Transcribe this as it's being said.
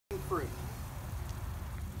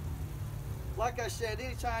like I said,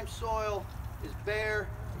 anytime soil is bare,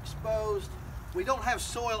 exposed, we don't have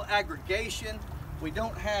soil aggregation, we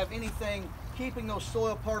don't have anything keeping those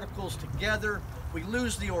soil particles together. We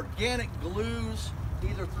lose the organic glues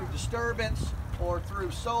either through disturbance or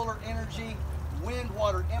through solar energy, wind,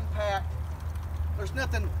 water impact. There's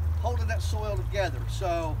nothing holding that soil together.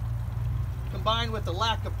 So combined with the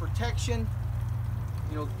lack of protection,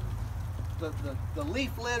 you know, the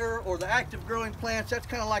leaf litter or the active growing plants, that's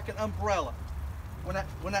kind of like an umbrella. When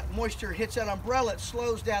that moisture hits that umbrella, it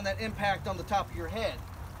slows down that impact on the top of your head.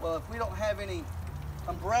 Well, if we don't have any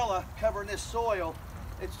umbrella covering this soil,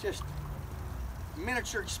 it's just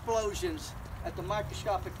miniature explosions at the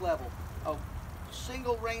microscopic level. A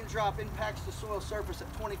single raindrop impacts the soil surface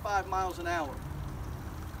at 25 miles an hour.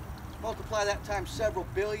 Multiply that times several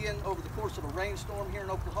billion over the course of a rainstorm here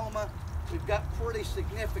in Oklahoma, we've got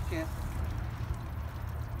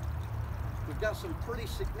some pretty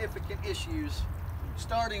significant issues,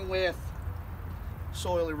 starting with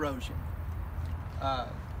soil erosion. You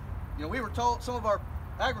know, we were told, some of our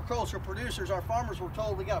agricultural producers, our farmers were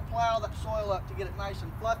told we got to plow that soil up to get it nice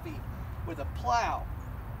and fluffy with a plow.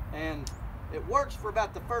 And it works for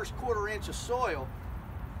about the first quarter-inch of soil,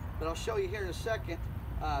 but I'll show you here in a second,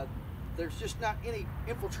 there's just not any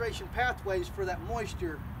infiltration pathways for that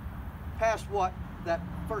moisture past what that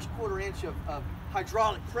first quarter-inch of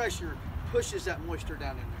hydraulic pressure pushes that moisture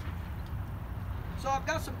down in there. So I've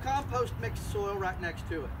got some compost mixed soil right next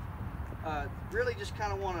to it. Really just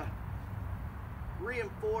kind of want to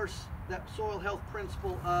reinforce that soil health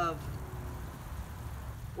principle of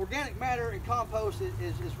organic matter and compost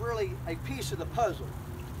is really a piece of the puzzle,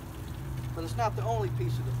 but it's not the only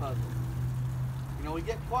piece of the puzzle. You know, we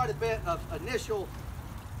get quite a bit of initial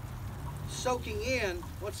soaking in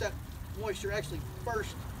once that moisture actually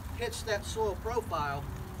first hits that soil profile,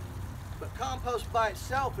 but compost by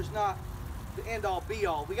itself is not the end-all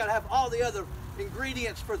be-all. We got to have all the other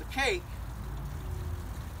ingredients for the cake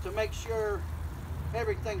to make sure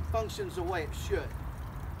everything functions the way it should.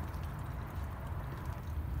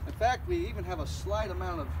 In fact, we even have a slight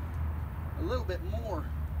amount of, a little bit more.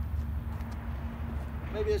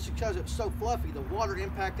 Maybe it's because it's so fluffy, the water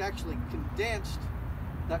impact actually condensed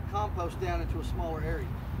that compost down into a smaller area.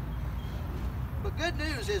 But good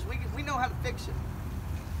news is we know how to fix it.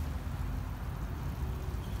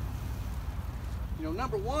 You know,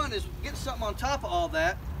 number one is get something on top of all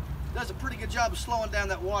that. Does a pretty good job of slowing down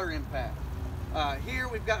that water impact. Here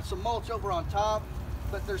we've got some mulch over on top,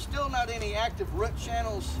 but there's still not any active root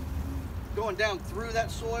channels going down through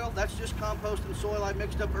that soil. That's just compost and soil I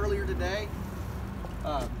mixed up earlier today.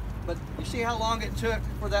 But you see how long it took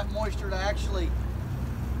for that moisture to actually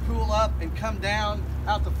cool up and come down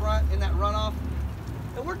out the front in that runoff?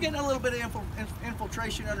 And we're getting a little bit of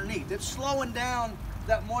infiltration underneath. It's slowing down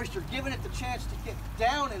that moisture, giving it the chance to get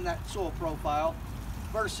down in that soil profile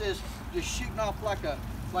versus just shooting off like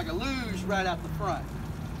a luge right out the front.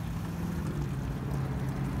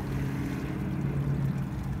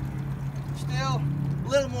 Still a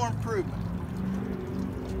little more improvement.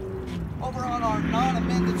 Over on our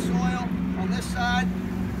non-amended soil on this side,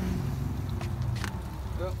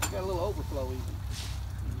 well, we got a little overflow even.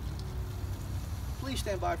 Please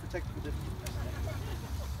stand by for technical difficulties.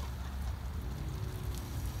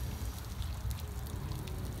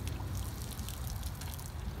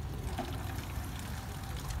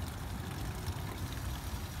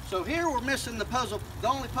 So here we're missing the puzzle. The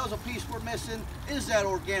only puzzle piece we're missing is that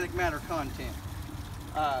organic matter content.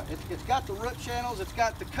 It's got the root channels, it's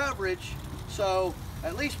got the coverage, so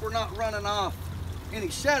at least we're not running off any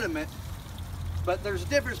sediment, but there's a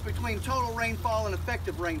difference between total rainfall and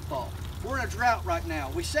effective rainfall. We're in a drought right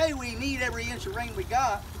now. We say we need every inch of rain we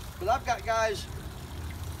got, but I've got guys,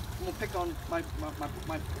 I'm gonna pick on my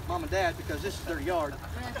mom and dad because this is their yard.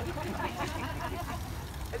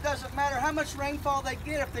 It doesn't matter how much rainfall they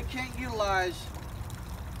get if they can't utilize,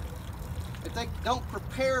 if they don't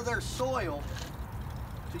prepare their soil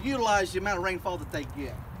to utilize the amount of rainfall that they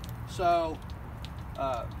get. So,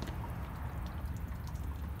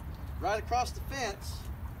 right across the fence,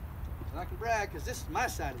 and I can brag because this is my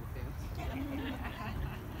side of the fence,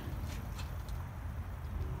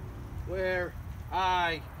 where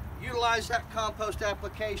I utilize that compost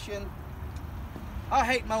application. I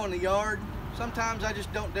hate mowing the yard. Sometimes I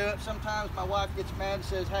just don't do it. Sometimes my wife gets mad and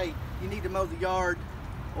says, hey, you need to mow the yard,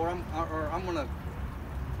 or I'm gonna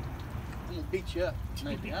beat you up,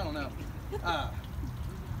 maybe, I don't know.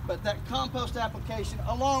 But that compost application,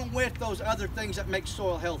 along with those other things that make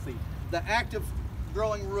soil healthy, the active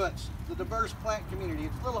growing roots, the diverse plant community,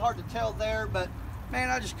 it's a little hard to tell there, but man,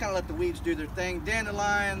 I just kind of let the weeds do their thing.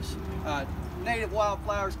 Dandelions, native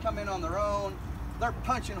wildflowers come in on their own. They're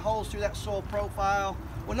punching holes through that soil profile.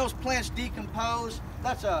 When those plants decompose,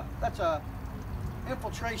 that's a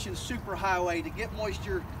infiltration superhighway to get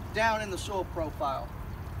moisture down in the soil profile.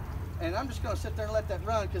 And I'm just going to sit there and let that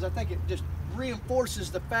run because I think it just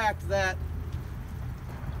reinforces the fact that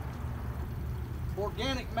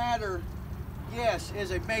organic matter, yes,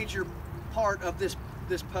 is a major part of this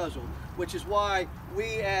puzzle, which is why we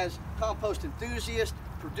as compost enthusiasts,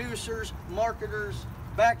 producers, marketers,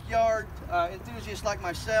 backyard enthusiasts like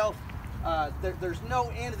myself, there's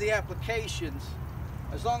no end to the applications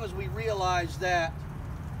as long as we realize that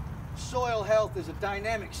soil health is a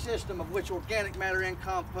dynamic system of which organic matter and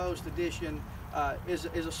compost addition is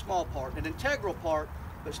a small part, an integral part,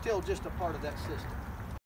 but still just a part of that system.